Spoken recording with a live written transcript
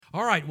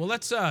All right, well,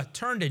 let's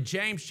turn to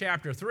James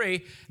chapter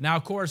 3. Now,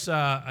 of course,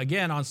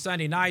 again, on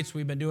Sunday nights,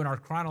 we've been doing our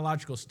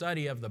chronological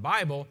study of the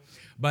Bible.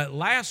 But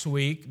last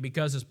week,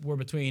 because we're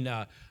between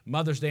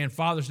Mother's Day and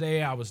Father's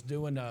Day, I was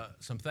doing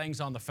some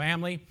things on the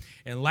family.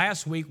 And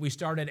last week, we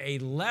started a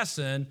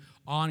lesson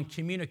on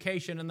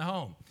communication in the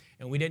home.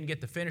 And we didn't get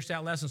to finish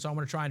that lesson, so I'm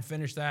going to try and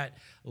finish that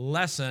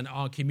lesson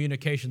on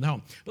communication in the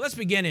home. But let's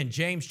begin in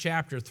James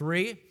chapter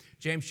 3.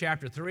 James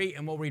chapter 3,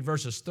 and we'll read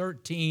verses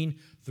 13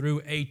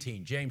 through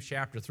 18. James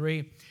chapter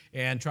 3,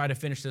 and try to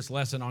finish this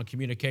lesson on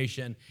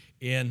communication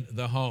in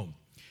the home.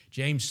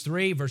 James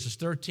 3, verses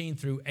 13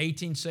 through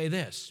 18 say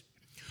this: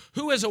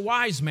 "Who is a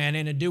wise man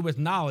and endued with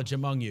knowledge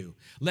among you?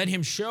 Let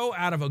him show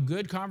out of a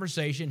good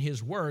conversation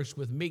his works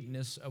with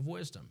meekness of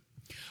wisdom.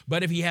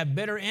 But if ye have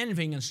bitter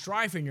envying and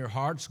strife in your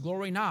hearts,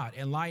 glory not,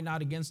 and lie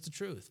not against the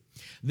truth.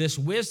 This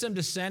wisdom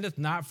descendeth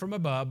not from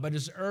above, but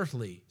is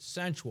earthly,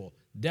 sensual,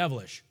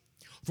 devilish.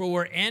 For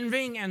where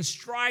envying and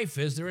strife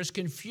is, there is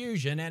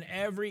confusion and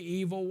every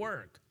evil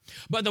work.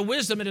 But the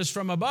wisdom that is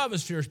from above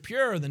is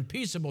pure, then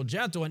peaceable,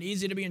 gentle, and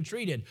easy to be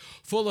entreated,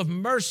 full of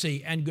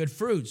mercy and good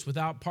fruits,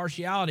 without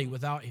partiality,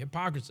 without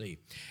hypocrisy.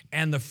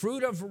 And the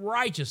fruit of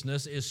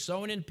righteousness is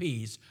sown in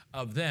peace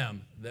of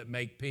them that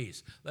make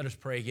peace." Let us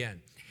pray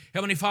again.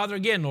 Heavenly Father,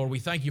 again, Lord, we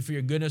thank you for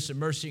your goodness and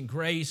mercy and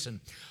grace.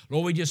 And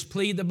Lord, we just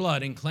plead the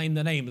blood and claim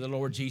the name of the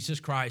Lord Jesus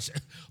Christ.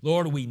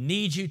 Lord, we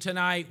need you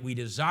tonight. We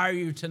desire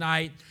you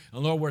tonight.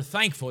 And Lord, we're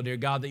thankful, dear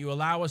God, that you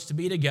allow us to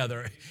be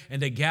together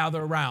and to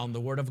gather around the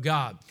Word of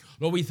God.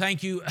 Lord, we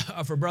thank you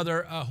for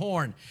Brother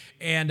Horn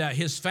and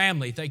his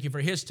family. Thank you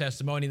for his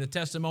testimony and the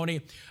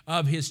testimony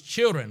of his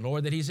children,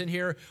 Lord, that he's in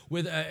here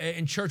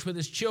in church with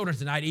his children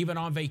tonight, even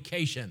on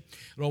vacation.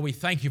 Lord, we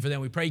thank you for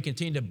them. We pray you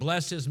continue to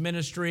bless his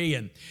ministry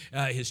and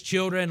his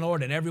children,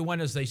 Lord, and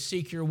everyone as they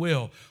seek your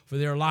will for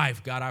their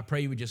life. God, I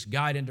pray you would just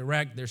guide and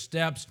direct their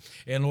steps,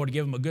 and Lord,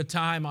 give them a good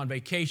time on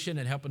vacation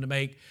and help them to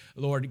make,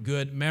 Lord,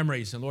 good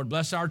memories. And Lord,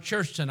 bless our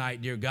church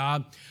tonight, dear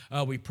God.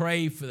 We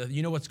pray for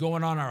you know what's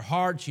going on in our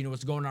hearts, you know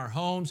what's going on in our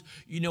homes,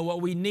 you know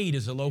what we need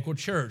as a local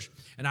church.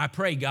 And I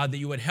pray, God, that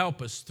you would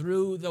help us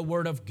through the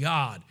Word of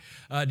God.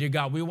 Dear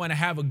God, we want to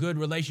have a good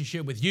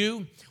relationship with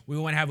you. We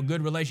want to have a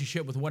good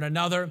relationship with one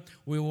another.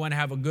 We want to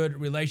have a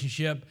good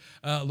relationship,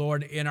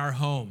 Lord, in our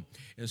home.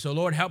 And so,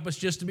 Lord, help us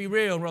just to be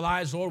real and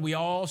realize, Lord, we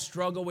all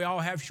struggle. We all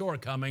have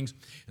shortcomings.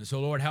 And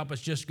so, Lord, help us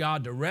just,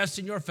 God, to rest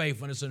in your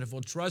faithfulness. And if we'll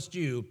trust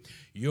you,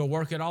 you'll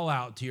work it all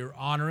out to your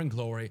honor and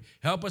glory.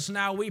 Help us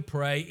now, we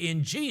pray,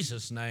 in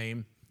Jesus'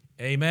 name,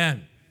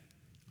 amen.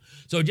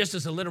 So just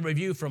as a little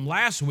review from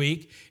last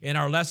week in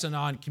our lesson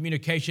on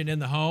communication in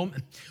the home,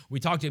 we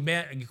talked, of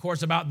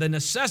course, about the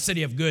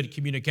necessity of good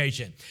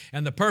communication.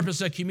 And the purpose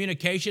of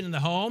communication in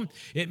the home,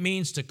 it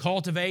means to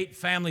cultivate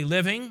family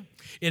living.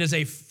 It is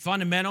a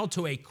fundamental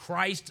to a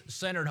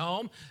Christ-centered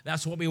home.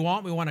 That's what we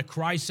want. We want a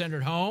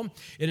Christ-centered home.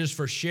 It is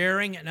for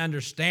sharing and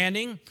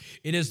understanding.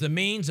 It is the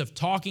means of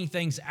talking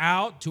things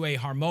out to a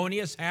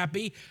harmonious,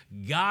 happy,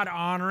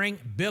 God-honoring,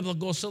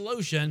 biblical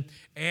solution,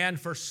 and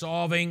for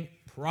solving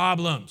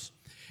problems.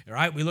 All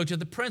right, we looked at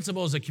the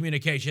principles of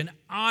communication: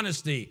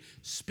 honesty,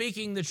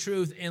 speaking the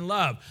truth in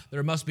love.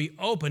 There must be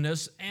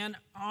openness and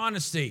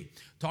honesty.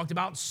 Talked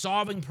about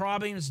solving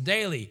problems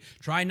daily,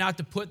 trying not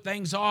to put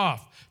things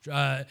off,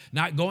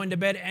 not going to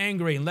bed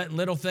angry and letting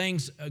little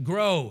things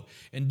grow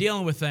and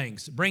dealing with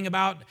things.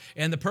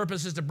 And the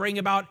purpose is to bring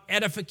about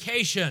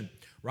edification.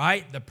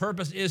 Right? The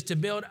purpose is to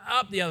build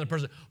up the other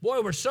person.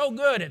 Boy, we're so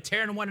good at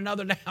tearing one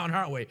another down,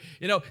 aren't we?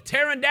 You know,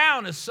 tearing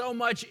down is so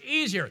much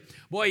easier.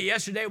 Boy,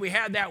 yesterday we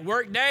had that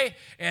work day,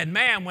 and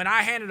man, when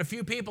I handed a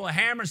few people a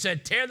hammer and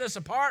said, tear this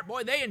apart,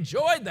 boy, they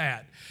enjoyed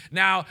that.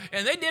 Now,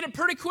 and they did it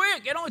pretty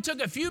quick. It only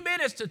took a few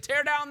minutes to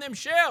tear down them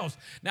shelves.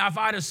 Now, if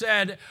I'd have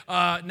said,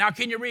 now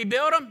can you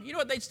rebuild them? You know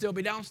what? They'd still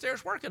be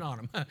downstairs working on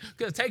them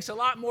because it takes a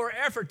lot more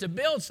effort to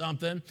build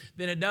something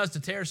than it does to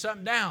tear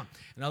something down.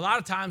 And a lot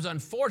of times,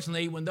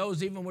 unfortunately, when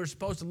those even we're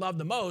supposed to love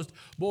the most,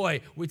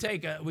 boy, we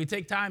take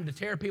time to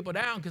tear people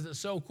down because it's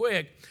so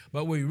quick,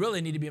 but we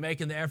really need to be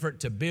making the effort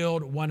to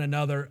build one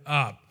another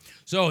up.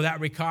 So that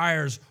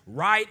requires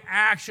right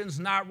actions,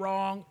 not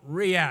wrong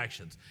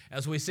reactions.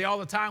 As we say all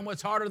the time,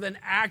 what's harder than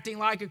acting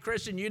like a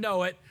Christian? You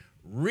know it.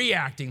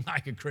 Reacting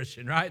like a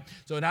Christian, right?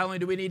 So not only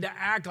do we need to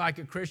act like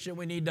a Christian,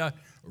 we need to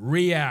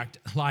react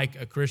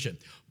like a Christian.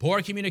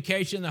 Poor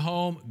communication in the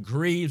home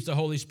grieves the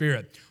Holy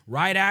Spirit.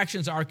 Right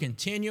actions are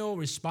continual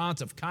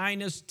response of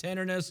kindness,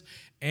 tenderness,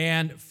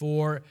 and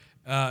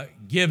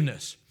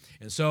forgiveness.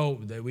 And so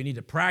we need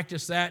to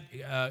practice that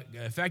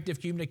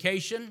effective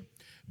communication.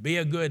 Be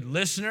a good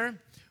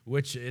listener,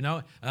 which,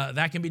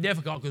 that can be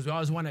difficult because we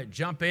always want to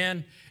jump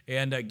in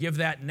and give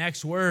that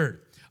next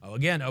word.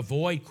 Again,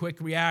 avoid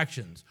quick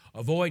reactions,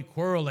 avoid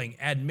quarreling,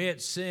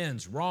 admit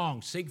sins,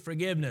 wrong, seek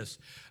forgiveness,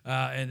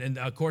 and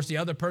of course the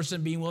other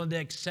person being willing to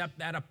accept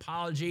that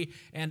apology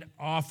and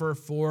offer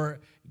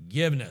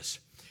forgiveness.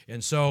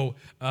 And so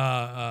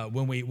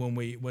when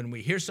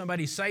we hear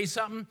somebody say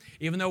something,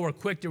 even though we're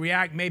quick to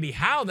react, maybe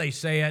how they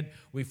say it,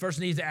 we first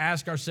need to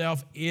ask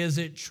ourselves, is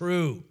it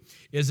true?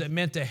 Is it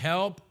meant to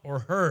help or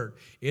hurt?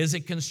 Is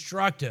it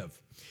constructive?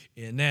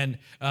 And then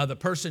the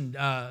person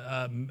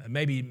that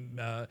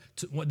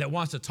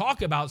wants to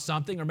talk about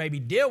something or maybe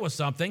deal with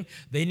something,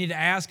 they need to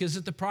ask, is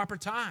it the proper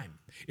time?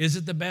 Is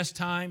it the best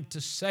time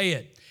to say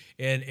it?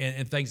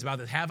 And things about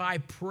this. Have I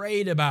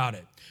prayed about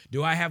it?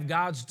 Do I have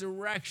God's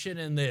direction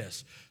in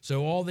this?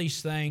 So all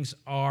these things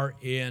are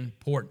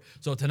important.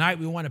 So tonight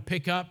we want to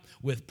pick up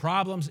with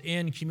problems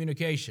in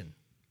communication.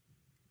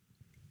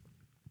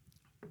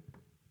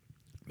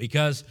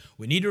 Because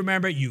we need to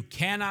remember you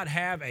cannot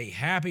have a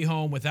happy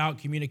home without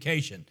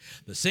communication.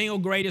 The single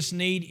greatest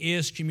need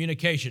is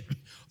communication.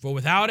 For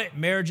without it,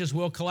 marriages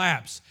will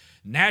collapse.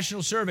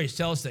 National surveys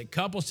tell us that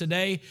couples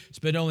today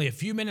spend only a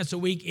few minutes a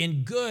week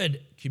in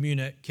good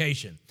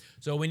communication.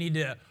 So we need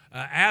to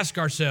ask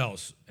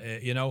ourselves,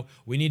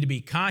 we need to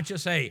be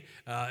conscious, hey,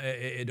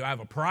 do I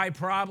have a pride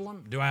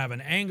problem? Do I have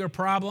an anger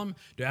problem?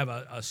 Do I have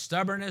a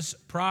stubbornness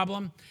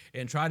problem?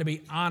 And try to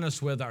be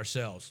honest with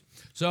ourselves.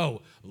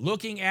 So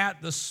looking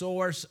at the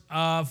source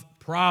of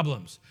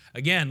problems.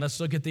 Again, let's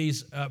look at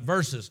these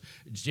verses.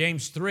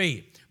 James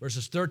 3,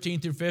 verses 13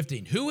 through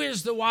 15. Who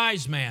is the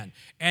wise man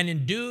and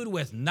endued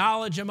with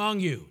knowledge among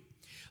you?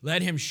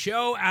 Let him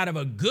show out of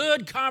a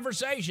good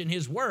conversation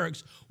his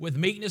works with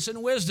meekness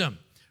and wisdom.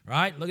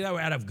 Right? Look at that.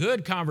 We're out of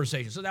good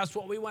conversation. So that's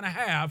what we want to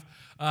have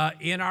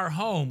in our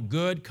home,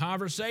 good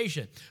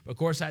conversation. Of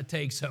course, that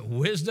takes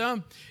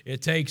wisdom.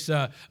 It takes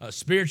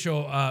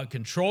spiritual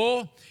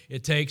control.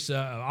 It takes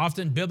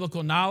often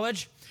biblical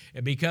knowledge.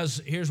 Because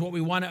here's what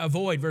we want to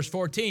avoid. Verse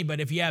 14, but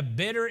if you have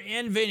bitter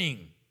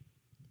envying,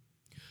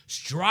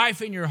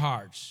 strife in your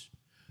hearts,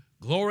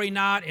 glory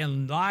not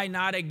and lie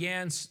not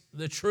against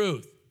the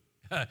truth.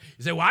 You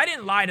say, well, I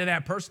didn't lie to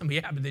that person.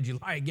 Yeah, but did you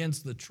lie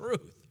against the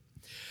truth?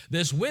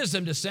 This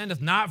wisdom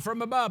descendeth not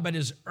from above, but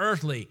is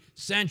earthly,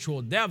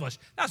 sensual, devilish.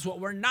 That's what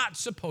we're not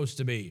supposed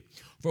to be.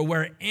 For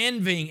where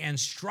envying and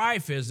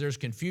strife is, there's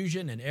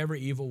confusion and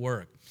every evil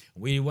work.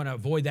 We want to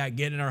avoid that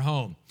getting in our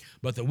home.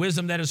 But the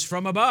wisdom that is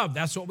from above,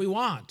 that's what we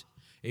want.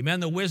 Amen.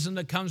 The wisdom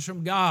that comes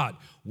from God.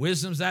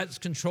 Wisdom that's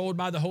controlled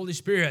by the Holy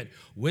Spirit.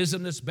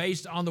 Wisdom that's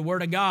based on the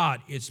Word of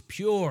God. It's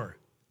pure,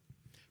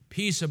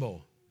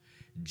 peaceable,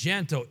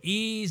 gentle,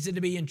 easy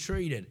to be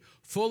entreated,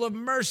 full of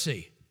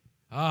mercy.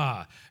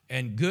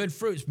 And good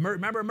fruits.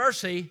 Remember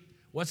mercy.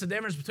 What's the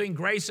difference between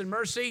grace and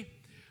mercy?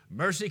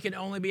 Mercy can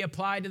only be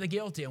applied to the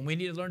guilty, and we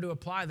need to learn to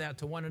apply that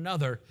to one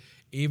another,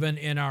 even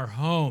in our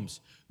homes.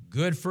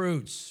 Good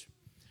fruits,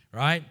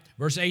 right?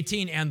 Verse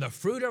 18, and the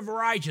fruit of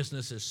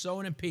righteousness is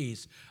sown in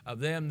peace of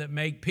them that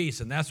make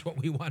peace. And that's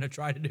what we want to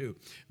try to do.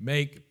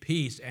 Make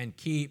peace and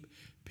keep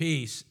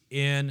peace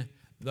in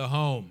the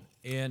home,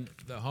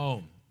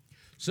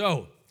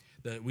 So,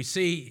 we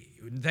see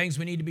things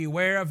we need to be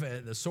aware of,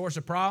 the source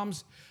of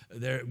problems.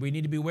 We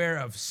need to be aware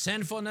of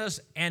sinfulness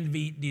and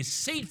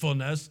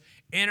deceitfulness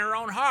in our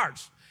own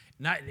hearts.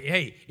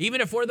 Even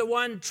if we're the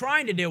one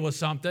trying to deal with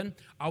something,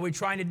 are we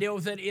trying to deal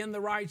with it in the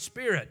right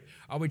spirit?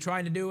 Are we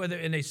trying to deal with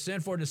it in a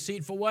sinful or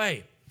deceitful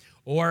way?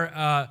 Or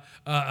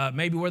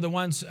maybe we're the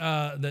ones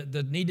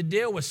that need to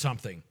deal with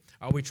something.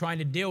 Are we trying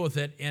to deal with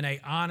it in an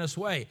honest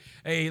way?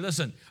 Hey,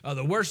 listen,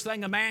 the worst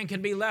thing a man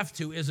can be left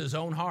to is his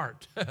own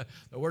heart.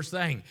 The worst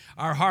thing.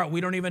 Our heart,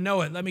 we don't even know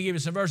it. Let me give you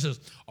some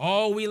verses.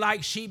 All we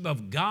like sheep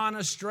have gone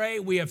astray.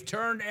 We have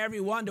turned every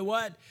one to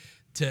what?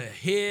 To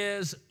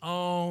his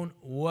own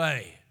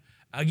way.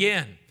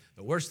 Again,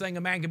 the worst thing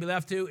a man can be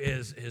left to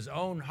is his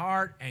own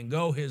heart and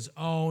go his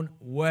own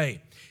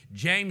way.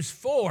 James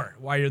 4,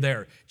 while you're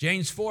there.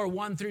 James 4,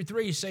 1 through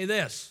 3 say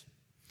this.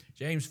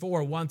 James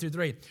 4, 1 through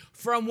 3.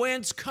 From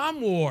whence come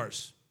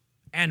wars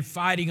and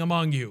fighting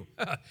among you?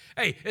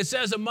 Hey, it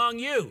says among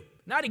you,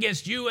 not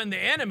against you and the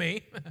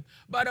enemy,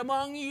 but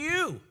among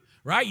you,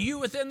 right? You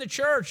within the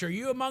church, or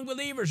you among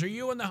believers, or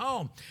you in the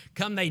home.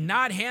 Come they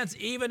not hence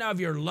even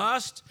of your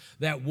lust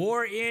that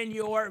war in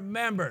your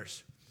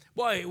members?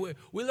 Boy,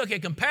 we look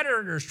at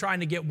competitors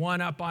trying to get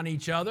one up on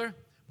each other.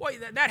 Boy,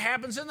 that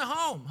happens in the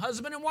home.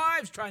 Husband and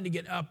wives trying to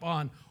get up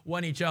on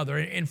one each other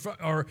in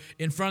front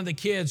of the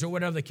kids or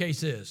whatever the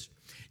case is.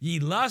 Ye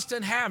lust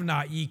and have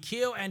not, ye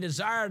kill and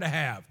desire to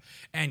have,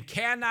 and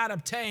cannot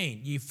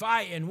obtain. Ye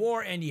fight and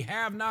war and ye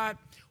have not.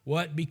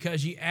 What?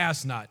 Because ye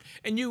ask not.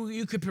 And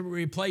you could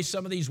replace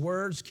some of these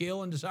words,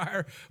 kill and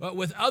desire,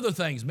 with other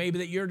things maybe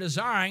that you're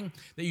desiring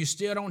that you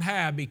still don't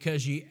have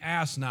because ye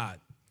ask not.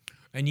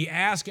 And ye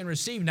ask and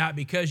receive not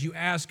because you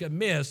ask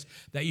amiss,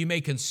 that you may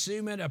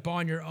consume it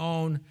upon your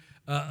own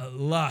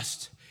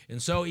lust.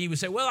 And so he would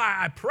say, well,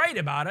 I prayed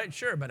about it.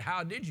 Sure, but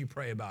how did you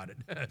pray about it?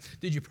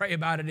 Did you pray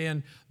about it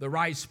in the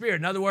right spirit?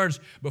 In other words,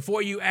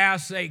 before you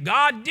ask, say,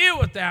 God, deal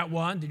with that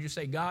one, did you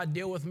say, God,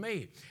 deal with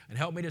me and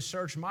help me to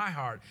search my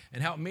heart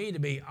and help me to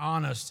be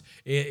honest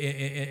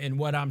in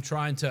what I'm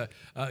trying to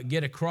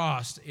get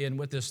across in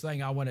with this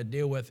thing I want to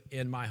deal with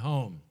in my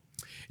home?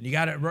 And you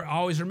got to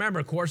always remember,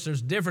 of course,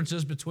 there's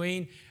differences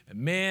between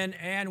men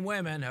and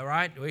women, all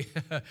right?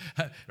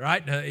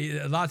 Right?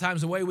 A lot of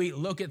times the way we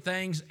look at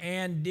things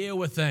and deal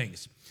with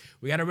things.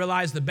 We got to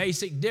realize the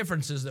basic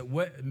differences that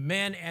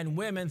men and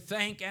women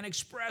think and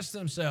express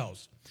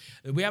themselves.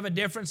 We have a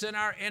difference in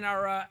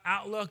our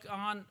outlook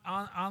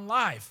on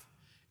life.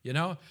 Things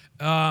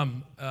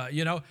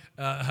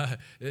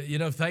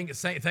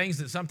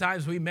that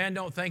sometimes we men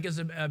don't think is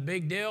a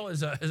big deal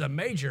is a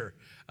major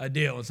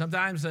deal. And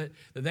sometimes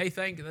they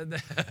think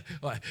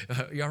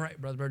you all right,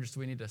 Brother Burgess? Do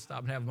we need to stop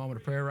and have a moment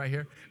of prayer right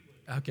here?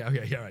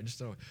 Okay, yeah, all right.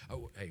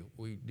 Hey,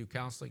 we do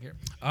counseling here?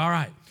 All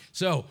right.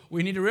 So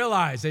we need to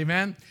realize,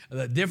 amen,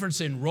 the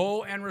difference in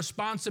role and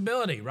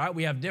responsibility, right?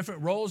 We have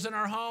different roles in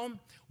our home.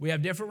 We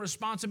have different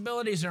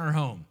responsibilities in our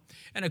home.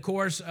 And of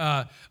course,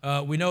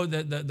 we know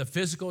that the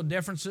physical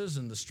differences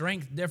and the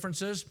strength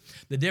differences,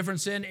 the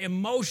difference in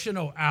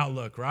emotional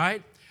outlook,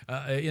 right?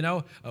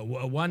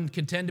 One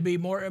can tend to be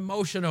more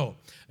emotional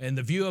in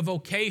the view of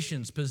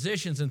vocations,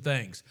 positions, and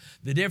things.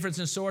 The difference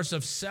in source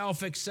of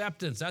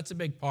self-acceptance, that's a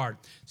big part.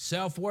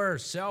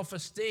 Self-worth,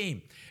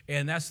 self-esteem.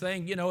 And that's the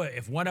thing,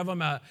 if one of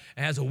them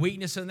has a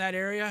weakness in that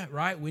area,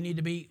 right, we need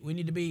to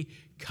be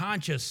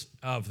conscious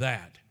of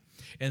that.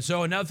 And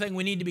so another thing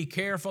we need to be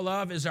careful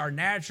of is our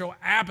natural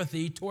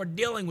apathy toward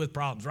dealing with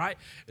problems, right?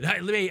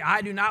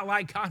 I do not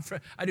like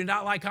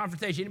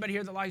confrontation. Anybody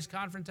here that likes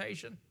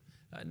confrontation?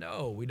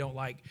 No, we don't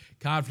like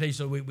confrontation.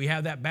 So we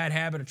have that bad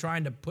habit of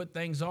trying to put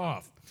things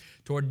off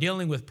toward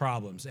dealing with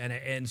problems.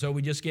 And so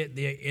we just get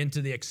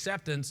into the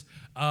acceptance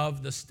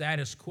of the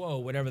status quo,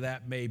 whatever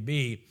that may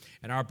be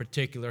in our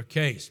particular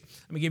case.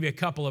 Let me give you a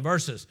couple of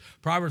verses.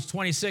 Proverbs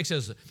 26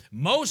 says,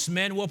 most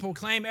men will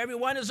proclaim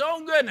everyone his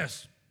own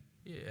goodness.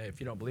 Yeah, if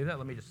you don't believe that,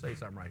 let me just say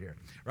something right here.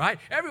 Right?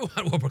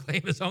 Everyone will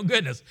proclaim his own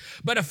goodness.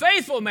 But a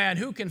faithful man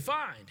who can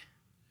find?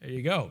 There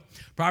you go.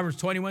 Proverbs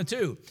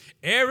 21:2.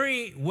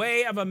 Every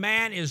way of a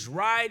man is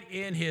right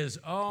in his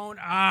own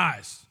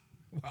eyes.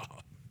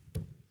 Well,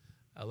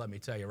 let me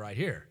tell you right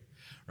here.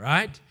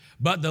 Right?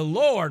 But the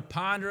Lord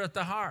pondereth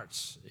the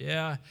hearts.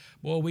 Yeah.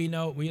 Well, we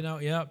know,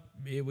 yep.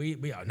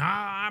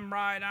 I'm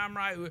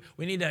right.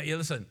 We need to,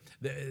 listen,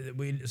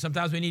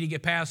 sometimes we need to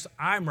get past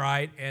I'm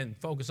right and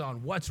focus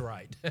on what's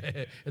right.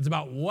 It's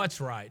about what's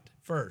right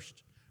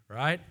first,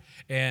 right?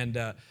 And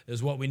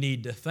is what we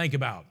need to think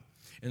about.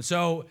 And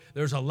so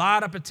there's a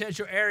lot of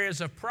potential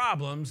areas of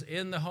problems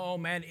in the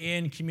home and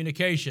in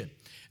communication.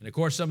 And of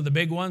course, some of the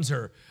big ones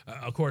are,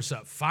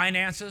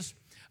 finances.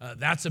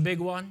 That's a big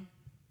one.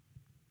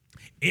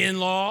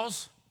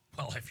 In-laws.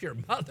 Well, if your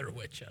mother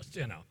would just,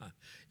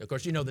 Of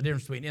course, you know the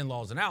difference between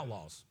in-laws and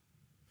outlaws.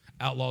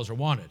 Outlaws are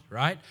wanted,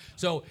 right?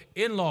 So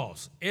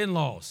in-laws,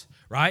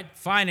 right?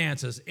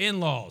 Finances,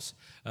 in-laws,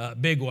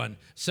 big one.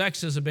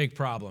 Sex is a big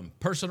problem.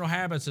 Personal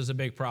habits is a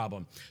big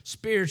problem.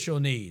 Spiritual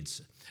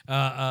needs,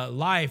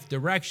 life,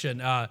 direction,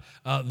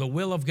 the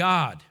will of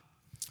God,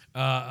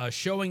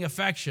 showing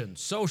affection,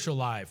 social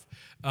life,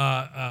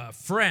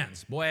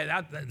 friends. Boy,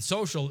 that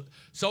social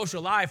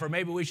life, or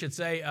maybe we should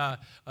say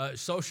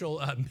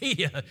social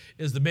media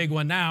is the big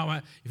one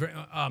now.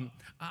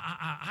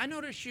 I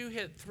noticed you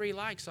hit 3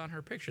 likes on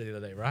her picture the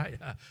other day, right?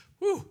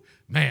 Whew,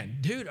 man,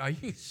 dude, are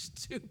you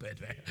stupid,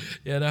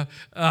 man?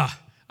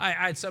 I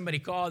had somebody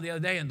call the other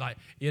day and not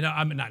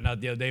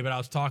the other day, but I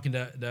was talking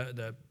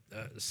to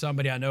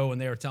somebody I know,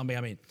 and they were telling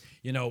me,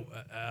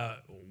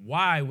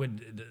 why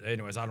would,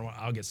 anyways,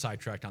 I'll get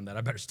sidetracked on that.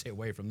 I better stay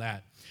away from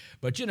that.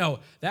 But,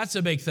 that's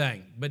a big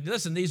thing. But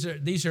listen,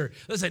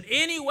 listen,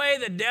 any way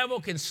the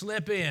devil can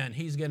slip in,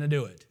 he's going to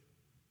do it.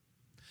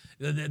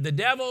 The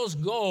devil's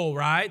goal,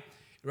 right?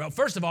 Well,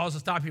 first of all, is to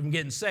stop you from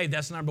getting saved.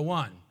 That's number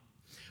one.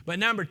 But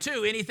number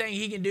two, anything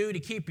he can do to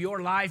keep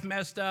your life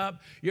messed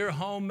up, your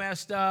home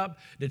messed up,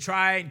 to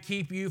try and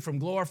keep you from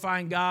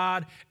glorifying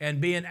God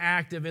and being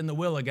active in the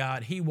will of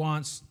God, he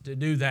wants to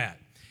do that.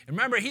 And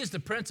remember, he's the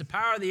prince of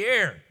power of the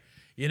air.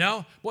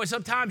 Boy,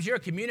 sometimes you're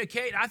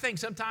communicating. I think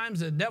sometimes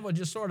the devil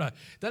just sort of,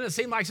 doesn't it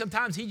seem like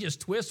sometimes he just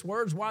twists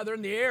words while they're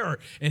in the air,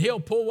 and he'll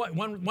pull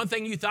one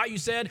thing you thought you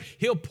said,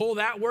 he'll pull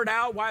that word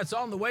out while it's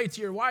on the way to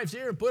your wife's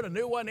ear and put a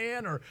new one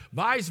in, or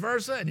vice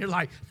versa, and you're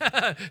like,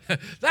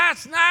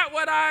 that's not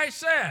what I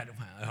said.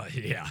 Well,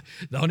 yeah,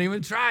 don't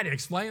even try to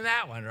explain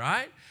that one,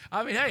 right?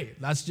 I mean, hey,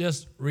 that's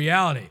just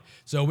reality.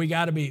 So we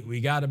got to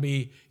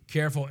be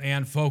careful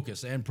and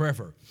focus and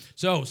prefer.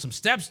 So some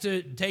steps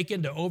to take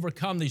to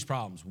overcome these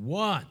problems.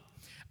 1,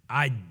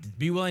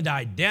 be willing to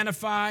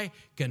identify,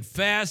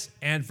 confess,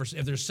 and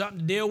if there's something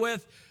to deal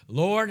with,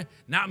 Lord,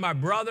 not my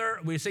brother.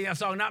 We sing that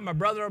song, not my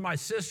brother or my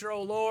sister,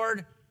 oh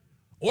Lord,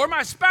 or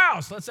my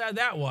spouse. Let's add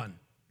that one.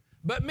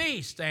 But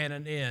me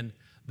standing in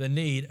the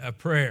need of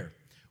prayer.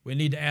 We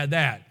need to add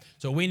that.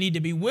 So we need to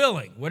be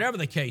willing, whatever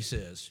the case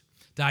is,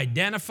 to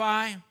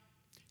identify,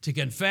 to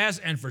confess,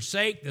 and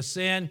forsake the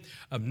sin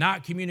of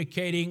not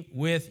communicating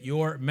with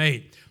your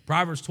mate.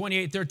 Proverbs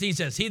 28:13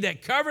 says, he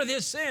that covereth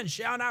his sin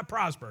shall not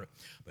prosper,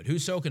 but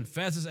whoso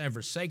confesses and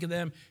forsaketh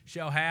them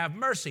shall have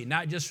mercy,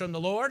 not just from the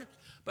Lord,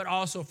 but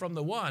also from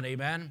the one,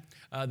 amen,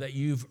 that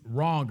you've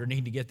wronged or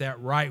need to get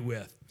that right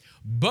with.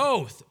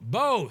 Both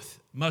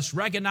must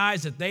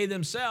recognize that they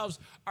themselves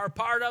are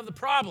part of the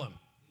problem.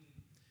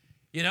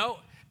 You know,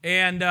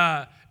 and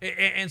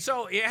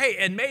so, hey,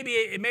 and maybe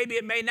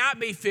it may not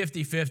be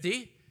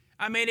 50-50.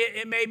 I mean,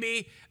 it may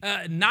be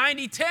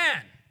 90-10.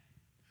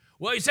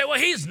 Well, you say, well,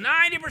 he's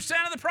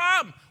 90% of the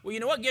problem. Well, you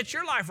know what? Get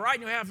your life right,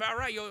 and you'll have it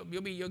right.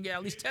 You'll get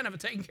at least 10 of it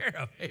taken care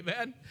of.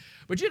 Amen.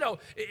 But you know,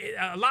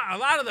 a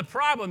lot of the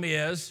problem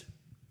is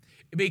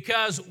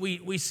because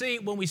we see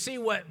when we see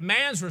what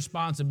man's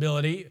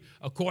responsibility,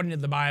 according to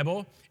the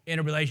Bible, in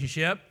a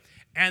relationship,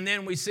 and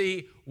then we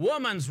see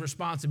woman's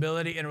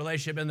responsibility in a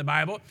relationship in the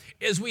Bible,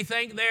 is we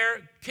think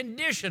they're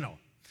conditional.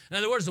 In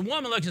other words, the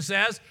woman looks and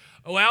says,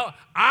 well,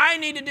 I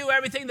need to do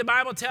everything the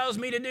Bible tells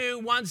me to do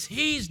once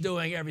he's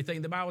doing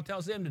everything the Bible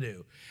tells him to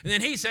do. And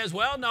then he says,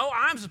 well, no,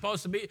 I'm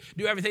supposed to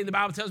do everything the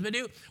Bible tells me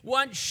to do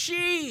once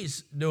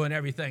she's doing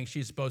everything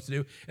she's supposed to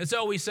do. And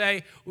so we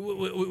say,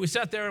 we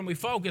sit there and we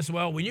focus,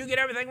 well, when you get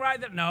everything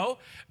right, no,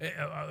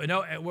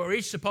 we're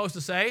each supposed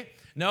to say,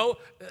 no,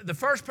 the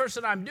first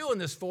person I'm doing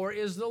this for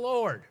is the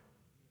Lord.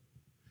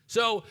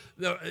 So,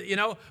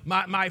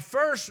 my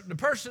first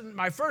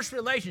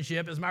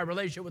relationship is my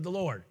relationship with the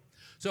Lord.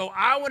 So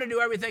I want to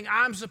do everything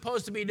I'm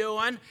supposed to be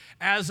doing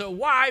as a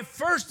wife,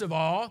 first of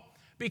all,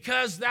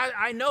 because that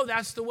I know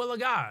that's the will of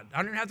God. I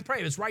don't even have to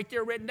pray. It's right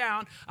there written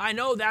down. I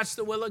know that's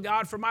the will of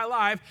God for my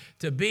life,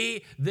 to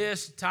be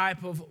this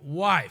type of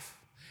wife.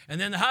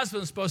 And then the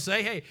husband's supposed to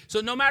say, hey,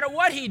 so no matter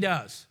what he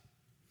does.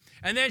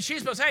 And then she's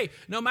supposed to say, hey,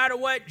 no matter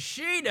what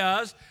she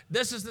does,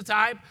 this is the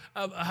type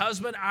of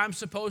husband I'm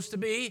supposed to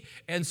be.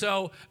 And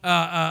so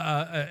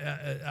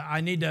I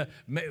need to,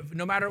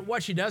 no matter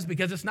what she does,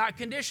 because it's not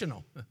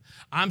conditional.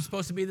 I'm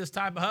supposed to be this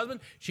type of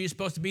husband. She's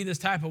supposed to be this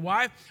type of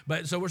wife.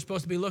 But so we're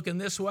supposed to be looking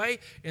this way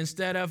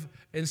instead of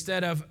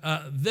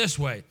this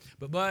way.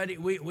 But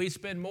we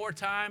spend more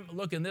time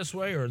looking this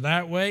way or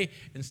that way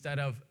instead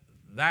of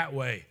that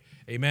way.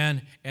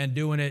 Amen. And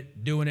doing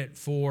it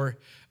for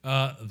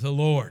the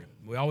Lord.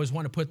 We always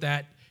want to put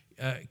that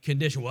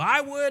condition. Well, I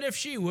would if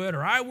she would,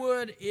 or I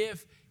would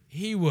if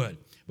he would.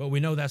 But we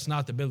know that's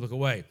not the biblical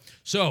way.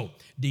 So,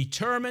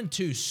 determined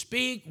to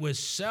speak with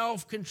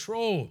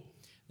self-control.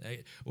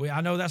 I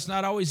know that's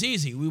not always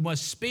easy. We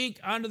must speak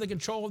under the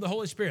control of the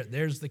Holy Spirit.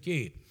 There's the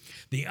key.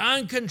 The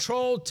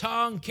uncontrolled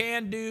tongue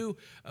can do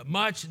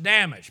much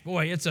damage.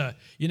 Boy, it's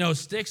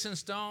sticks and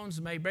stones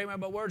may break my,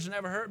 but words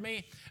never hurt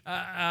me.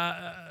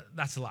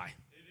 That's a lie.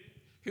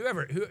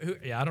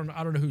 I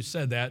don't know who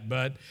said that,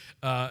 but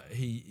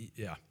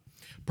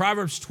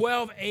Proverbs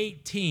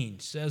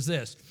 12:18 says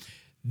this: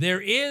 there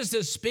is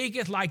that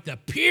speaketh like the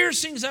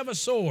piercings of a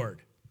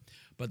sword,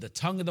 but the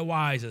tongue of the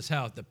wise is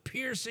health. The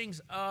piercings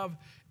of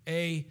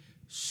a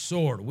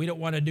sword. We don't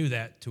want to do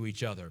that to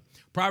each other.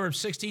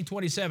 Proverbs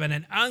 16:27,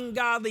 an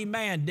ungodly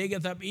man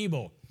diggeth up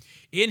evil.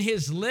 In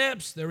his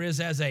lips there is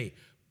as a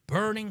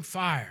burning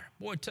fire.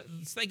 Boy,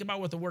 let's think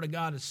about what the Word of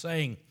God is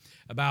saying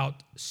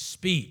about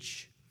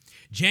speech.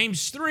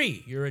 James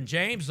 3, you're in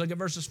James, look at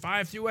verses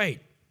 5-8.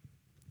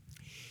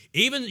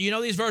 Even,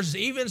 these verses,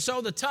 even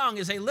so the tongue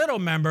is a little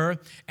member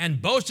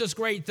and boasteth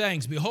great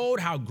things.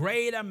 Behold, how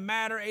great a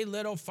matter a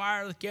little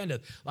fire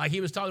kindleth. Like he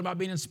was talking about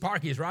being in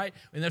Sparkies, right?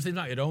 And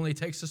it only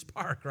takes a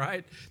spark,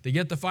 right, to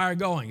get the fire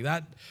going.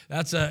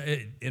 That's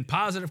in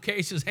positive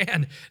cases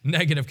and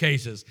negative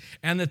cases.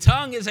 And the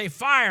tongue is a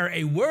fire,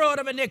 a world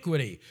of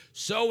iniquity.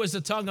 So is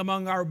the tongue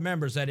among our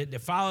members, that it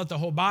defileth the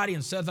whole body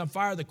and setteth on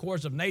fire the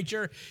course of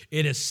nature.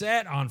 It is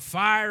set on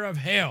fire of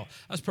hell.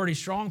 That's pretty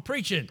strong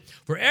preaching.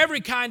 For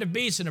every kind of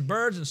beast and of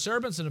birds and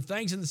serpents and of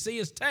things in the sea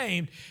is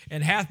tamed,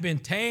 and hath been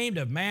tamed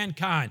of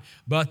mankind.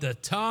 But the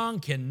tongue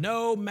can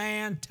no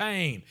man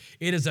tame.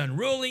 It is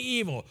unruly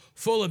evil,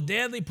 full of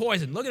deadly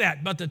poison. Look at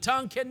that. But the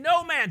tongue can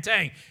no man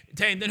tame.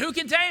 Then who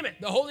can tame it?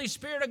 The Holy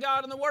Spirit of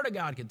God and the Word of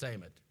God can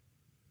tame it.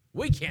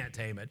 We can't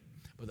tame it,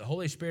 but the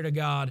Holy Spirit of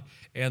God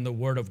and the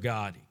Word of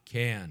God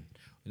can.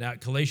 Now,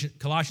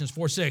 Colossians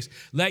 4:6,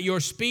 let your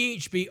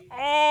speech be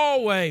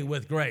always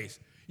with grace.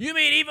 You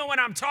mean even when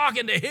I'm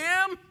talking to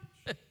him?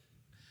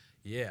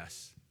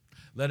 Yes.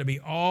 Let it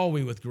be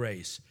always with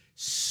grace.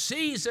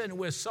 Seasoned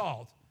with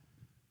salt.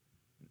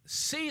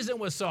 Seasoned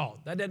with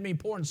salt. That doesn't mean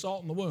pouring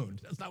salt in the wound.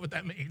 That's not what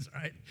that means,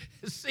 right?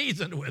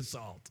 Seasoned with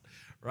salt,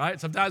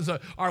 right? Sometimes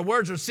our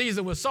words are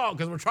seasoned with salt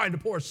because we're trying to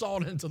pour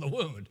salt into the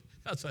wound.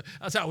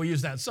 That's how we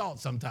use that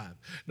salt sometimes.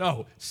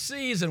 No,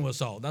 seasoned with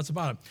salt. That's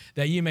about it.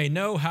 That you may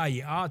know how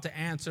you ought to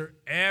answer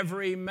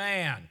every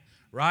man,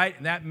 right?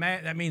 And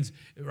that means,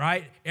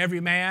 right, every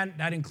man.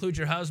 That includes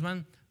your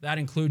husband. That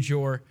includes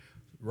your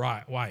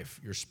wife,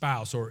 your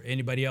spouse, or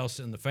anybody else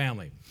in the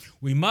family.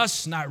 We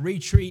must not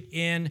retreat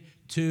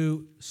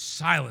into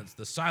silence,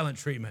 the silent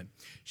treatment.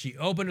 She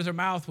openeth her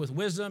mouth with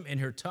wisdom, and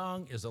her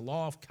tongue is the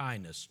law of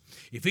kindness.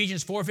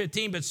 Ephesians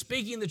 4:15, but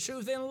speaking the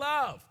truth in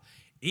love,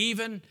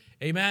 even,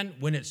 amen,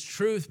 when it's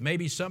truth,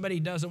 maybe somebody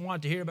doesn't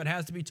want to hear but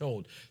has to be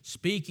told.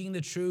 Speaking the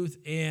truth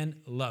in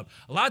love.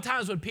 A lot of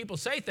times when people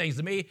say things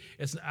to me,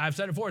 I've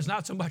said it before, it's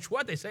not so much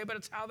what they say, but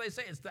it's how they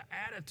say it. It's the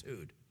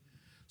attitude.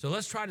 So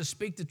let's try to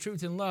speak the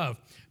truth in love.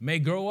 May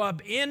grow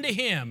up into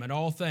him in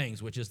all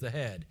things, which is the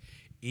head,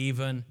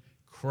 even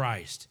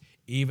Christ.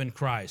 Even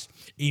Christ.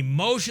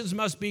 Emotions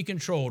must be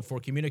controlled for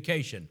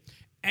communication.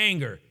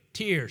 Anger,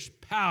 tears,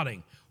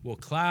 pouting will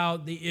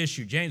cloud the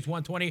issue. James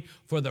 1:20,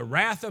 for the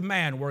wrath of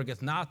man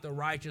worketh not the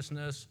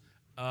righteousness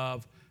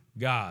of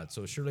God.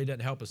 So it surely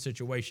doesn't help a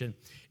situation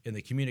in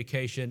the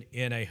communication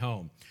in a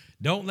home.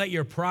 Don't let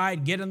your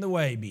pride get in the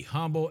way. Be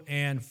humble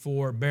and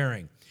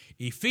forbearing.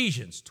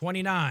 Ephesians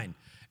 4:29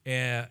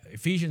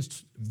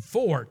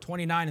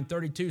 and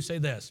 32 say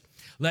this,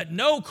 let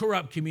no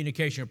corrupt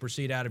communication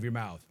proceed out of your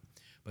mouth,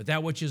 but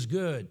that which is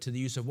good to the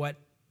use of what?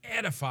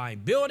 Edifying,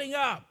 building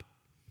up,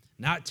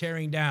 not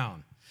tearing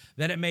down,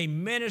 that it may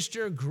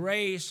minister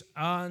grace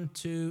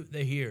unto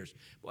the hearers.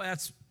 Boy,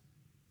 that's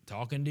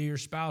talking to your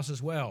spouse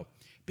as well.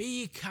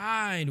 Be ye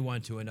kind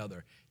one to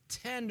another,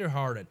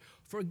 tenderhearted,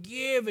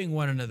 forgiving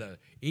one another,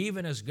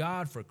 even as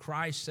God for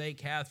Christ's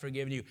sake hath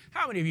forgiven you.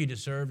 How many of you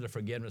deserve the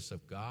forgiveness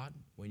of God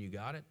when you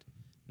got it?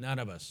 None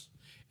of us.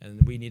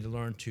 And we need to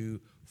learn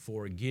to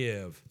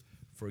forgive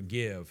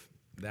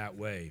that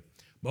way.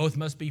 Both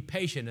must be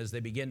patient as they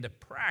begin to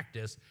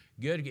practice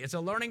good. It's a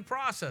learning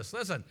process.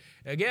 Listen,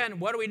 again,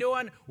 what are we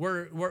doing?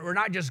 We're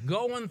not just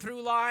going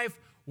through life.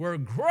 We're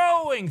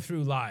growing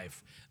through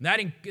life. And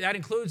that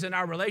includes in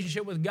our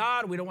relationship with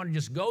God. We don't want to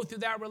just go through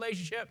that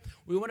relationship.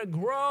 We want to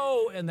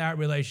grow in that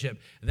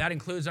relationship. And that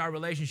includes our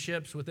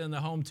relationships within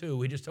the home too.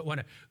 We just don't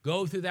want to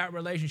go through that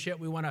relationship.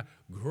 We want to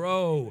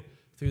grow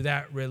through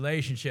that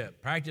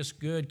relationship. Practice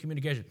good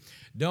communication.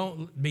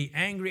 Don't be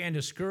angry and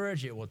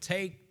discouraged. It will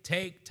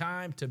take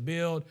time to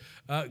build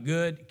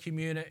good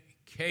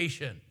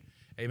communication.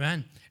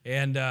 Amen.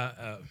 And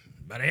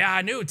but yeah,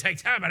 I knew it would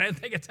take time. I didn't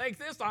think it'd take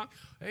this long.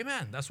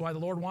 Amen. That's why the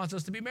Lord wants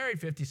us to be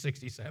married 50,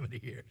 60, 70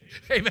 years.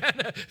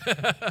 Amen.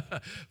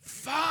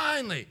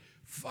 Finally,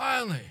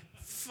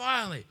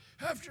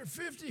 after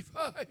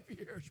 55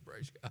 years,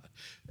 praise God.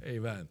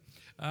 Amen.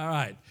 All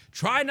right.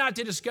 Try not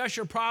to discuss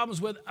your problems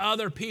with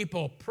other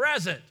people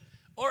present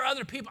or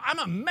other people. I'm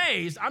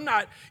amazed. I'm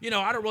not, I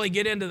don't really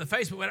get into the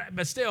Facebook,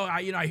 but still,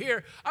 I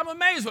hear, I'm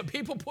amazed what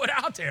people put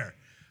out there.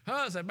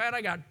 I said, man,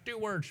 I got 2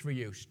 words for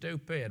you.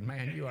 Stupid,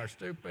 man, you are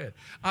stupid.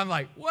 I'm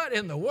like, what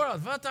in the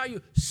world? What are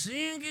you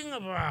singing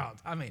about?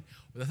 I mean,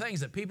 the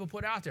things that people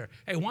put out there.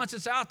 Hey, once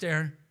it's out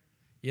there,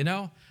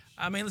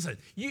 listen,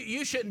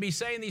 you shouldn't be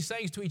saying these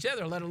things to each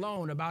other, let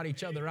alone about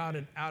each other out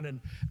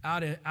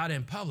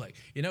in public.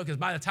 Because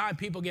by the time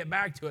people get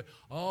back to it,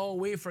 oh,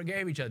 we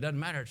forgave each other. Doesn't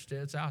matter.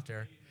 It's out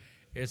there.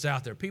 It's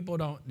out there. People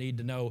don't need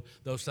to know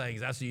those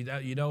things.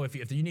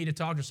 If you need to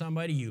talk to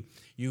somebody,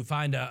 you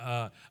find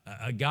a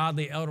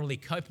godly elderly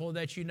couple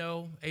that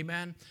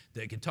amen,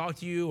 that can talk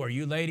to you, or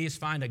you ladies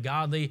find a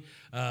godly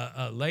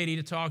lady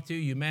to talk to.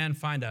 You men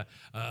find a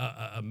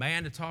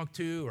man to talk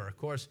to, or of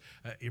course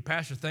your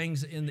pastor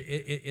things in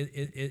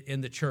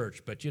the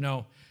church. But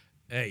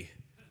hey,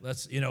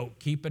 let's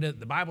keep it.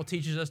 The Bible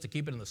teaches us to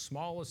keep it in the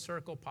smallest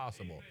circle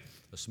possible.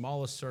 The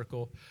smallest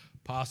circle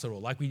possible.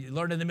 Like we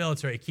learned in the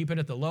military, keep it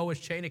at the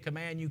lowest chain of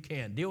command you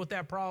can. Deal with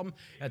that problem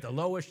at the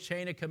lowest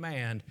chain of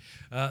command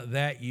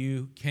that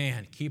you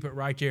can. Keep it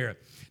right there.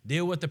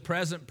 Deal with the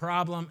present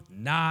problem,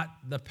 not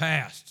the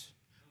past.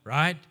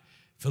 Right?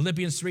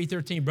 Philippians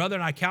 3:13,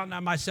 brethren, I count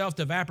not myself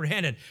to have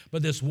apprehended,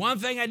 but this one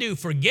thing I do,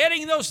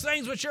 forgetting those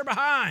things which are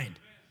behind.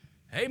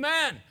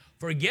 Amen.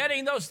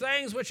 Forgetting those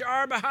things which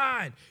are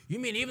behind. You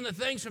mean even the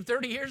things from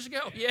 30 years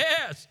ago?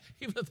 Yes,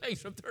 even the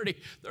things from 30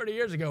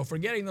 years ago.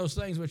 Forgetting those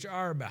things which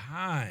are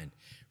behind.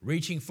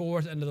 Reaching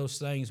forth unto those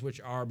things which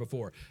are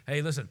before.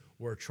 Hey, listen,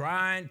 we're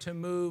trying to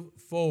move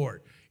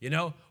forward.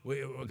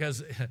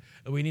 Because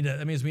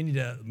that means we need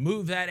to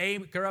move that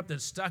anchor up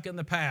that's stuck in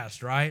the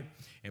past, right?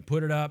 And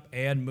put it up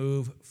and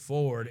move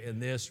forward in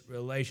this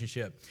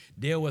relationship.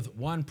 Deal with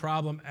one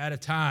problem at a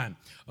time.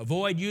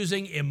 Avoid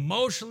using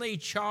emotionally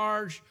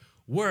charged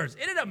words.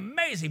 Isn't it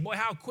amazing, boy,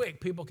 how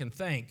quick people can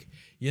think,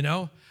 boy,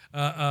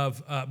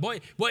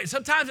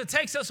 sometimes it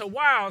takes us a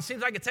while. It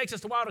seems like it takes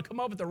us a while to come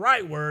up with the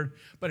right word,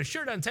 but it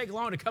sure doesn't take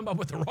long to come up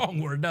with the wrong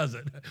word, does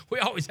it? We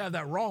always have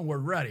that wrong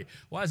word ready.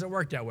 Why does it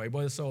work that way?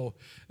 Boy, it's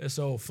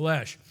so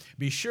flesh.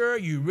 Be sure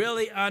you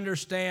really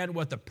understand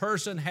what the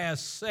person has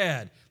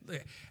said.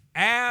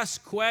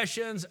 Ask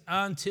questions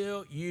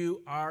until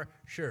you are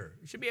sure.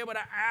 You should be able to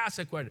ask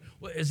a question.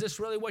 Well, is this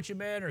really what you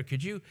meant, or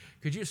could you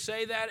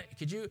say that?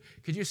 Could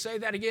you say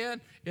that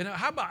again?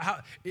 How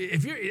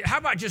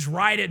about just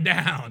write it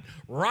down?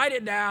 Write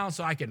it down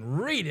so I can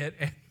read it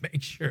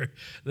Make sure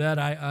that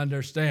I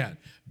understand.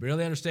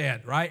 Really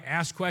understand, right?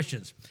 Ask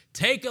questions.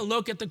 Take a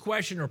look at the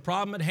question or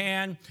problem at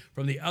hand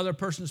from the other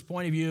person's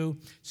point of view.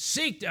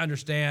 Seek to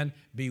understand.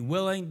 Be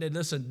willing to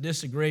listen,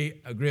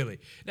 disagree agreeably.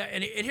 Now,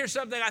 and here's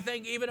something I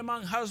think even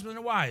among husbands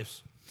and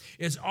wives.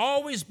 It's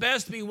always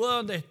best to be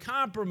willing to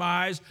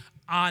compromise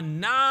on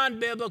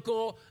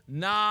non-biblical,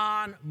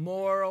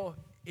 non-moral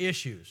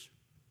issues.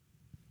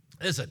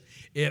 Listen,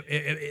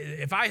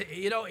 if I,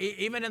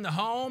 even in the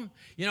home,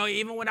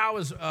 even when I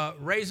was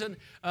raising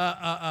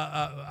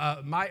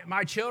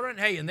my children,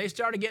 hey, and they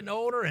started getting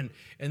older and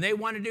they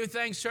want to do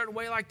things a certain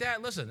way like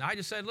that, listen, I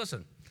just said,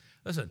 listen.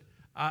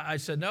 I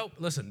said, nope,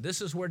 listen,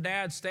 this is where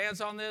Dad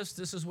stands on this.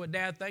 This is what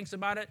Dad thinks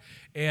about it.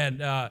 And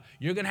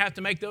you're going to have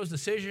to make those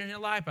decisions in your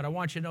life, but I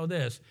want you to know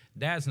this.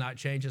 Dad's not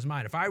changed his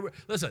mind. If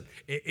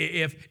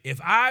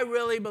I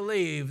really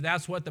believe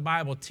that's what the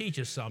Bible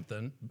teaches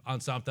on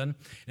something, and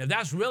if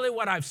that's really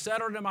what I've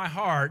settled in my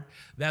heart,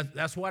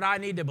 that's what I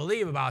need to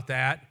believe about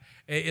that,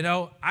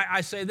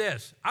 I say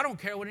this. I don't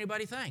care what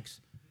anybody thinks.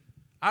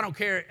 I don't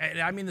care.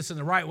 I mean this in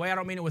the right way. I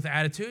don't mean it with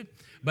attitude,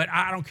 but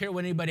I don't care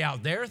what anybody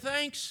out there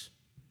thinks.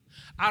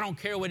 I don't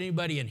care what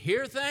anybody in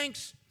here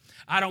thinks.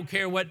 I don't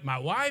care what my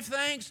wife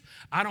thinks.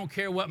 I don't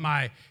care what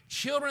my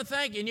children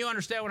think. And you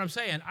understand what I'm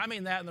saying. I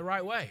mean that in the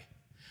right way.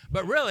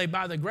 But really,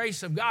 by the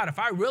grace of God, if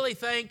I really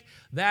think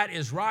that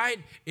is right,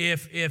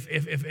 if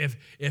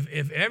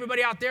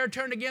everybody out there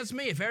turned against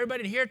me, if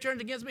everybody in here turned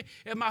against me,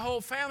 if my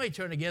whole family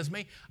turned against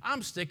me,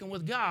 I'm sticking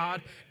with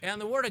God and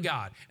the Word of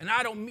God. And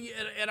I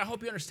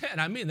hope you understand.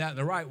 I mean that in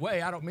the right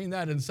way. I don't mean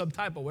that in some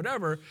type of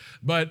whatever.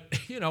 But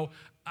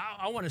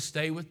I want to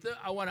stay with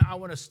I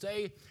want to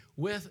stay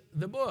with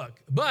the book.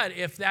 But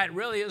if that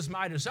really is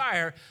my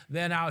desire,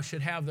 then I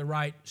should have the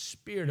right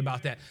spirit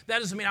about that. That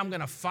doesn't mean I'm going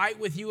to fight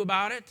with you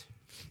about it.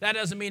 That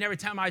doesn't mean every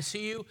time I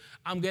see you,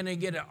 I'm going to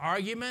get an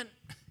argument.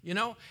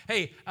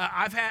 Hey,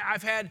 I've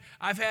had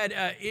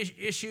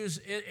issues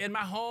in my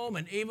home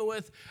and even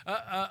with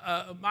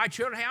my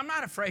children. Hey, I'm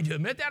not afraid to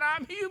admit that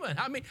I'm human.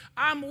 I mean,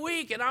 I'm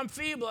weak and I'm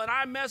feeble and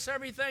I mess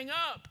everything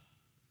up.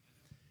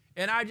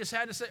 And I just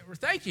had to say, well,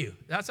 thank you.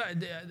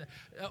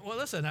 Well,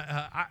 listen,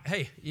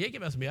 hey, you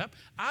can mess me up.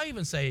 I'll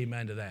even say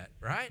amen to that,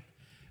 right?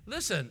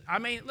 Listen.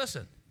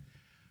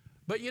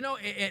 But,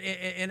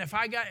 and if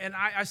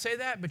I say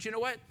that, but you know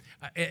what?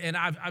 And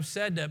I've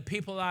said to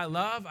people I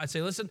love, I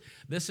say, listen,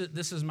 this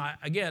is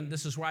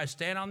where I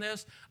stand on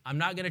this. I'm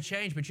not going to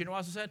change. But you know what I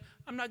also said?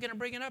 I'm not going to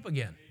bring it up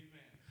again.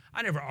 Amen.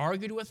 I never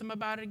argued with them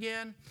about it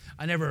again.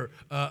 I never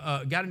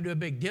got into a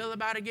big deal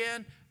about it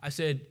again. I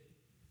said,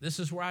 this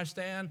is where I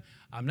stand.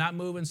 I'm not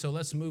moving, so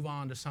let's move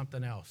on to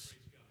something else.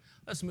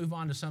 Let's move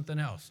on to something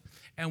else.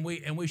 And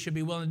we should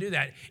be willing to do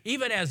that.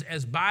 Even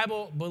as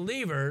Bible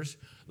believers,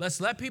 let's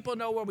let people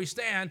know where we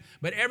stand,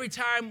 but every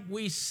time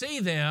we see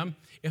them,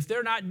 if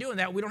they're not doing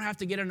that, we don't have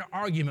to get into an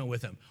argument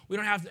with them. We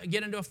don't have to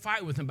get into a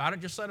fight with them about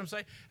it. Just let them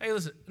say, hey,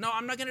 listen, no,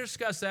 I'm not going to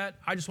discuss that.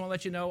 I just want to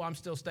let you know I'm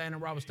still standing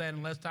where I was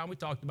standing last time we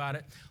talked about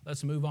it.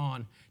 Let's move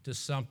on to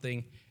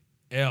something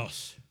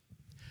else.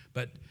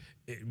 But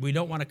we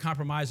don't want to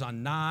compromise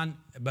on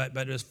but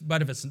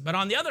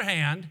on the other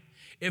hand,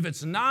 if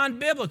it's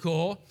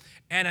non-biblical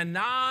and a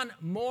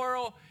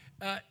non-moral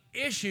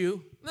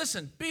issue,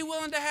 listen, be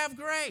willing to have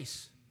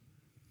grace.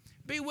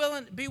 Be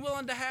willing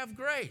to have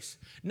grace.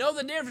 Know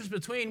the difference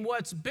between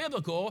what's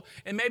biblical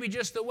and maybe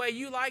just the way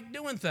you like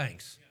doing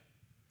things,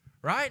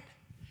 right?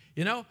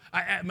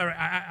 I'm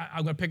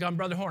going to pick on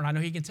Brother Horn. I know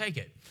he can take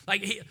it. I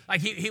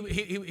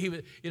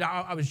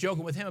was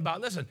joking with him about,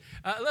 listen,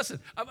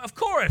 of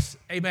course,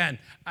 amen.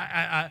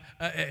 I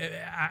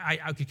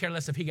could care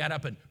less if he got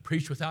up and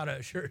preached without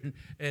a shirt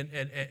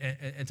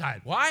and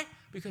tie. Why?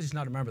 Because he's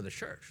not a member of the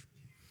church.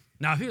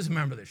 Now, if he was a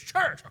member of this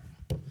church,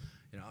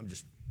 I'm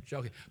just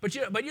joking. But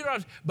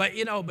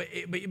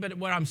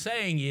what I'm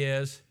saying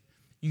is,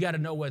 you got to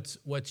know what's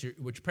your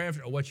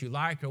preference or what you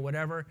like or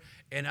whatever,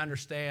 and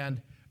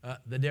understand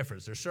the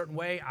difference. There's a certain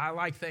way I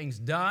like things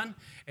done,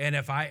 and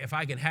if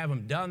I can have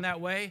them done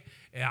that way,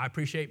 I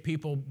appreciate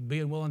people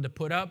being willing to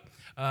put up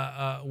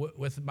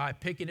with my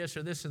pickiness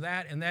or this or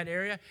that in that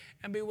area,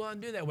 and be willing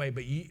to do that way.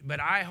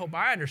 But I hope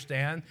I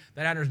understand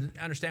that I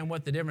understand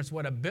what the difference,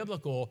 what a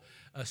biblical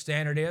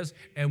standard is,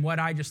 and what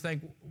I just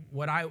think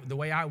the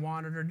way I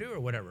want it or do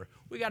or whatever.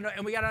 We got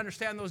to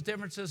understand those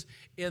differences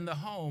in the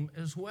home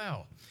as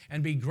well,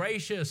 and be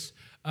gracious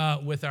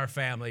with our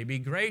family, be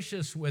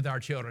gracious with our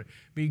children,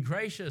 be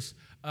gracious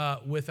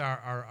with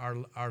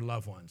our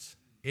loved ones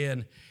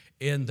in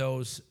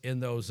those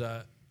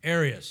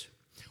areas.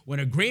 When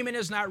agreement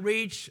is not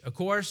reached, of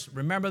course,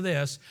 remember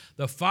this: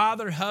 the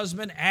father,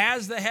 husband,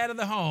 as the head of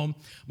the home,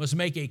 must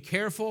make a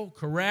careful,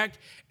 correct,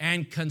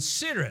 and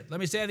considerate. Let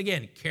me say it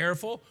again: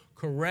 careful,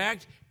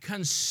 correct,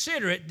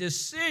 considerate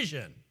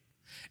decision.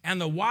 And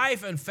the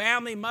wife and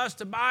family must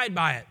abide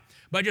by it.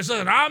 But just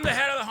listen, I'm the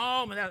head of the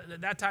home,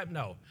 and that type,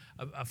 no.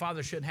 A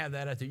father shouldn't have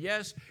that attitude.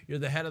 Yes, you're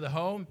the head of the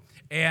home,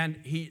 and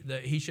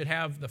he should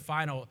have the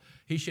final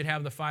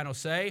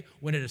say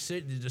when to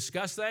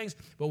discuss things.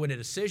 But when a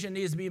decision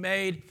needs to be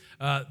made,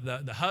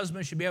 the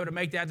husband should be able to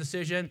make that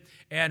decision,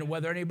 and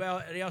whether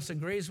anybody else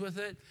agrees with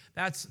it,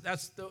 that's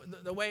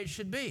the way it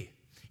should be.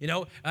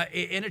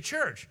 In a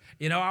church,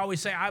 I always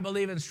say I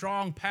believe in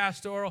strong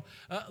pastoral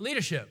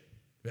leadership.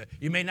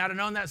 You may not have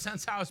known that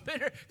since I was been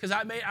here, because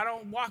I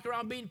don't walk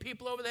around beating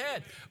people over the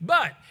head.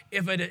 But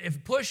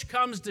if push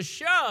comes to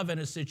shove in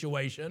a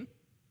situation,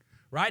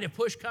 right? If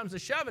push comes to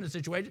shove in a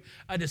situation,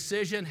 a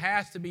decision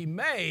has to be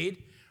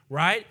made,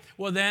 right?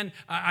 Well, then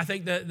I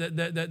think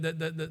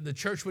the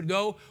church would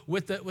go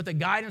with the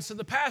guidance of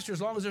the pastor,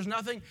 as long as there's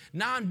nothing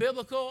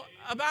non-biblical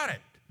about it.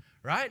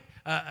 Right?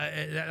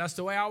 That's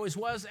the way I always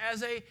was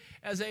as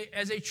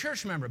a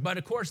church member. But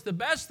of course, the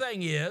best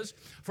thing is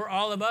for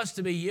all of us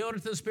to be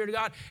yielded to the Spirit of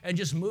God and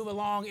just move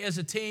along as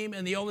a team.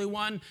 And the only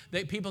one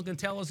that people can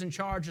tell is in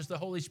charge is the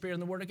Holy Spirit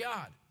and the Word of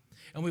God.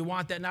 And we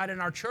want that not in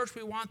our church,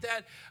 we want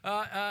that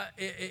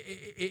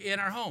in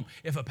our home.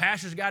 If a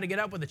pastor's got to get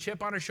up with a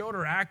chip on his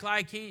shoulder or act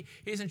like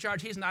he's in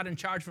charge, he's not in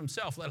charge for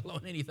himself, let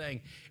alone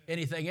anything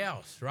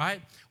else, right?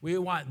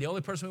 The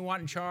only person we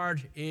want in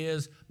charge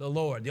is the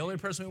Lord. The only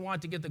person we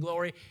want to get the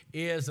glory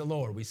is the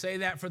Lord. We say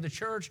that for the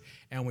church,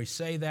 and we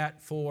say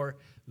that for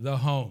the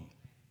home.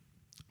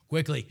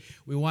 Quickly,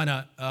 we want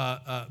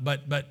to,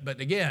 but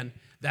again,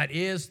 that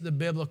is the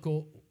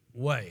biblical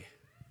way,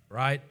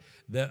 right?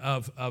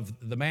 Of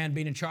the man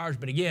being in charge.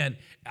 But again,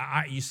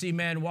 you see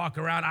men walk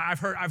around. I've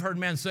heard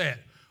men say it.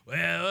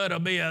 Well, it'll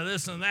be a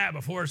this and that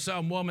before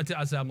some woman.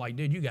 I'm like,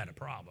 dude, you got a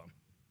problem.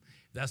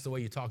 If that's the way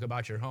you talk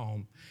about your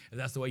home, if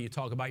that's the way you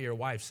talk about your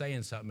wife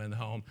saying something in the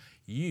home,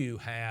 you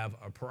have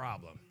a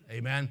problem.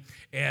 Amen.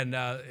 And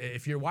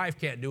if your wife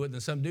can't do it, then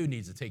some dude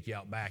needs to take you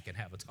out back and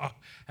have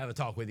a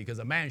talk with you, because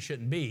a man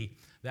shouldn't be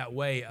that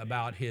way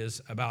about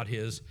his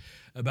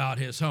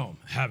home.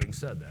 Having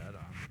said that,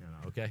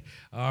 okay,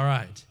 all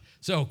right.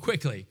 So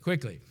quickly,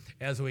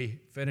 as we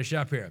finish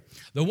up here.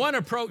 The one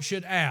approach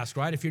should ask,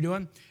 right, if you're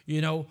doing,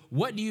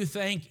 what do you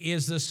think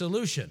is the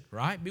solution,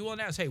 right? Be willing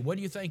to ask, hey, what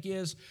do you think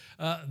is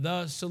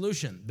the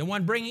solution? The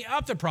one bringing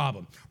up the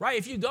problem, right?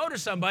 If you go to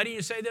somebody and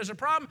you say there's a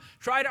problem,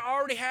 try to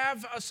already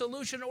have a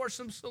solution or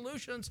some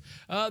solutions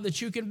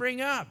that you can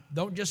bring up.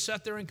 Don't just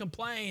sit there and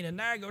complain and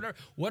nag.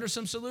 What are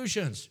some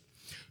solutions?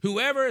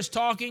 Whoever is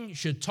talking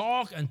should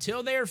talk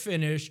until they are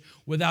finished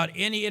without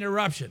any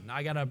interruption. Now,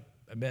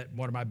 I bet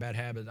one of my bad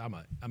habits, I'm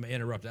an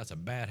interrupter. That's a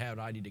bad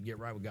habit I need to get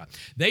right with God.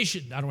 I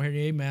don't hear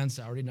any amens,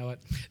 I already know it.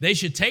 They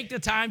should take the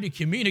time to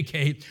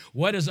communicate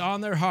what is on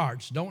their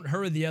hearts. Don't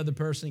hurry the other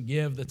person,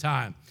 give the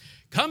time.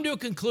 Come to a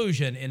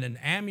conclusion in an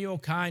amiable,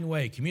 kind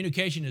way.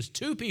 Communication is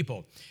two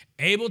people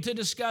able to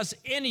discuss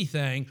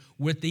anything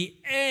with the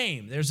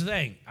aim. There's the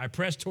thing. I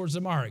press towards the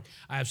mark.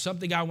 I have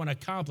something I want to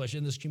accomplish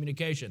in this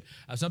communication.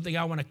 I have something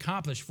I want to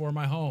accomplish for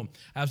my home.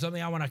 I have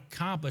something I want to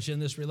accomplish in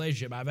this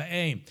relationship. I have an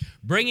aim.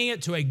 Bringing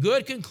it to a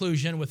good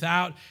conclusion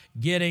without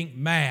getting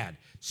mad.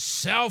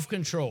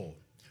 Self-control.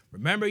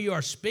 Remember, you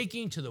are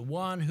speaking to the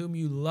one whom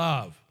you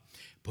love.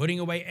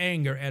 Putting away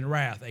anger and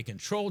wrath, a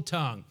controlled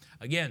tongue.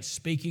 Again,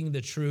 speaking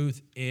the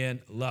truth in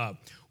love.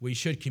 We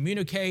should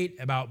communicate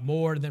about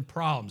more than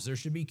problems. There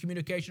should be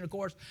communication, of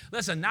course.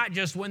 Listen, not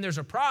just when there's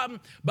a problem,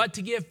 but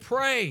to give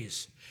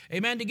praise.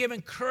 Amen. To give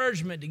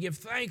encouragement, to give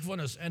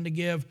thankfulness, and to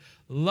give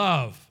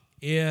love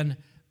in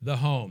the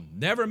home.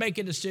 Never make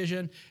a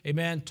decision,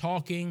 amen,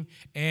 talking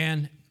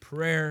and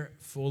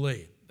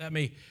prayerfully. Let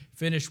me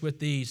finish with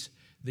these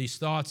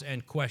thoughts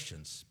and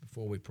questions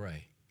before we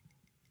pray.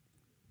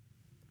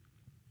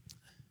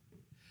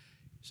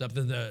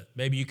 Something that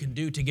maybe you can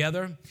do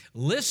together.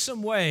 List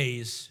some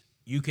ways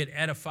you could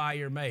edify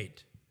your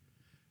mate,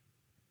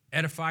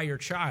 edify your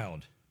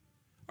child,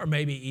 or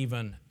maybe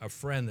even a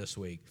friend this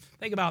week.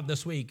 Think about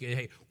this week.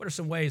 Hey, what are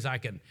some ways I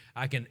can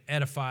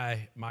edify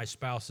my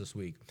spouse this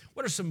week?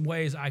 What are some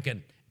ways I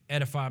can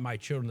edify my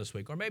children this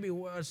week? Or maybe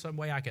what is some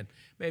way I can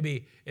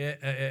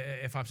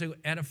if I'm single,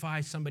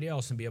 edify somebody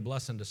else and be a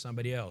blessing to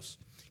somebody else.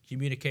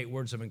 Communicate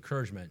words of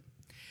encouragement.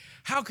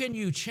 How can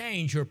you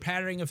change your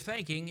pattern of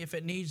thinking if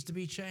it needs to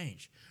be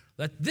changed?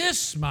 Let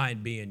this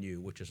mind be in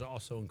you, which is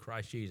also in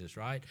Christ Jesus,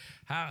 right?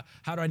 How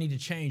do I need to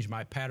change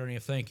my pattern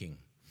of thinking?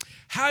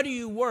 How do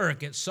you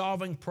work at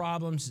solving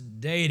problems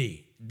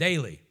daily?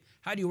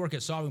 How do you work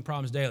at solving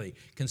problems daily?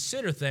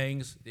 Consider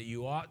things that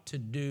you ought to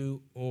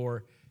do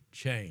or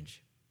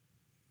change.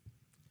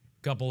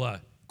 A couple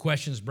of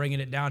questions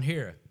bringing it down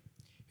here.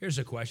 Here's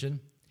a question.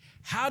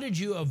 How did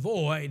you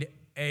avoid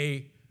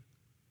a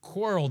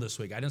quarrel this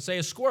week? I didn't say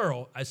a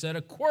squirrel. I said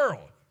a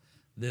quarrel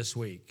this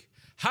week.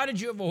 How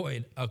did you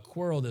avoid a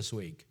quarrel this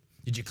week?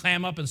 Did you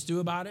clam up and stew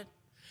about it?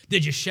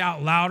 Did you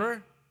shout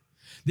louder?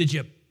 Did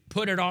you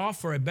put it off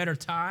for a better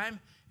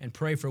time and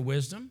pray for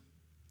wisdom?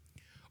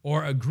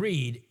 Or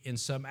agreed in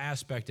some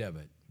aspect of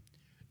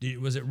it?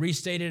 Was it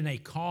restated in a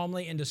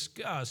calmly and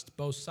discussed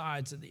both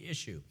sides of the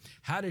issue?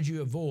 How did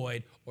you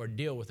avoid or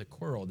deal with a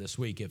quarrel this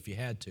week if you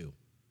had to?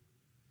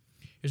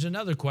 Here's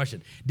another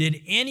question.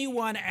 Did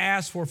anyone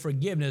ask for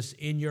forgiveness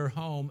in your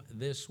home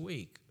this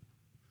week?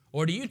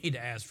 Or do you need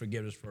to ask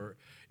forgiveness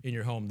in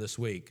your home this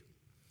week?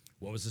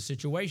 What was the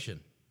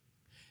situation?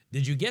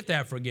 Did you get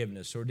that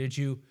forgiveness, or did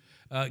you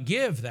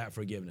give that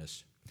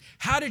forgiveness?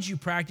 How did you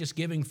practice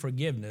giving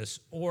forgiveness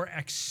or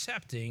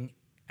accepting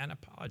an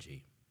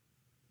apology?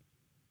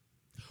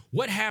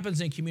 What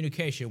happens in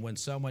communication when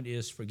someone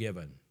is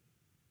forgiven?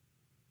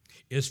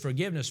 Is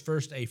forgiveness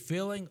first a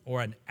feeling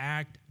or an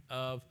act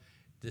of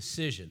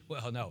decision?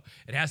 Well, no.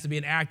 It has to be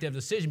an act of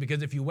decision,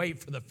 because if you wait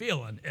for the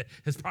feeling,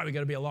 it's probably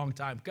going to be a long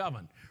time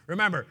coming.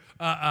 Remember,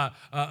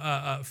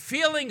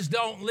 feelings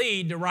don't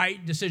lead to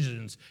right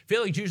decisions.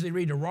 Feelings usually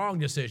lead to wrong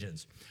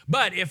decisions.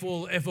 But if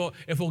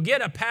we'll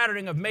get a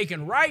patterning of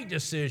making right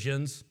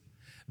decisions,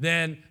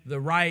 then the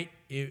right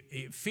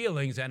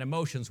feelings and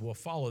emotions will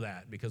follow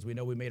that, because we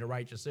know we made a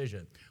right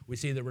decision. We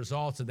see the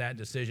results of that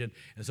decision,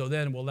 and so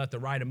then we'll let the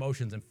right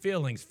emotions and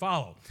feelings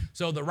follow.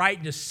 So the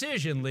right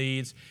decision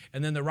leads,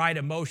 and then the right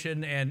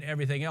emotion and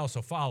everything else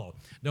will follow.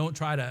 Don't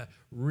try to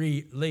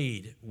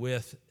lead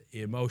with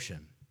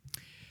emotion.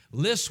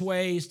 Think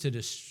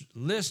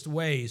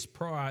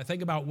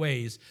about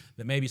ways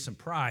that maybe some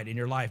pride in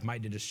your life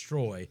might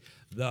destroy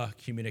the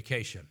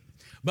communication.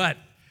 But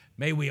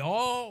may we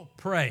all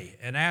pray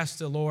and ask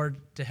the Lord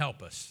to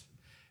help us,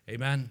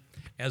 amen,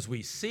 as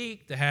we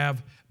seek to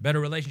have better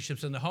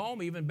relationships in the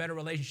home, even better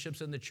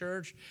relationships in the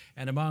church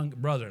and among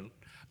brethren.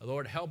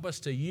 Lord, help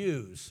us to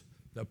use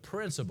the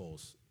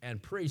principles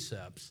and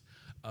precepts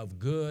of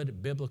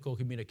good biblical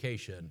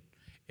communication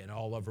in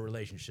all of our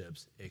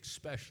relationships,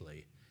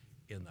 especially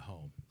in the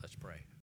home. Let's pray.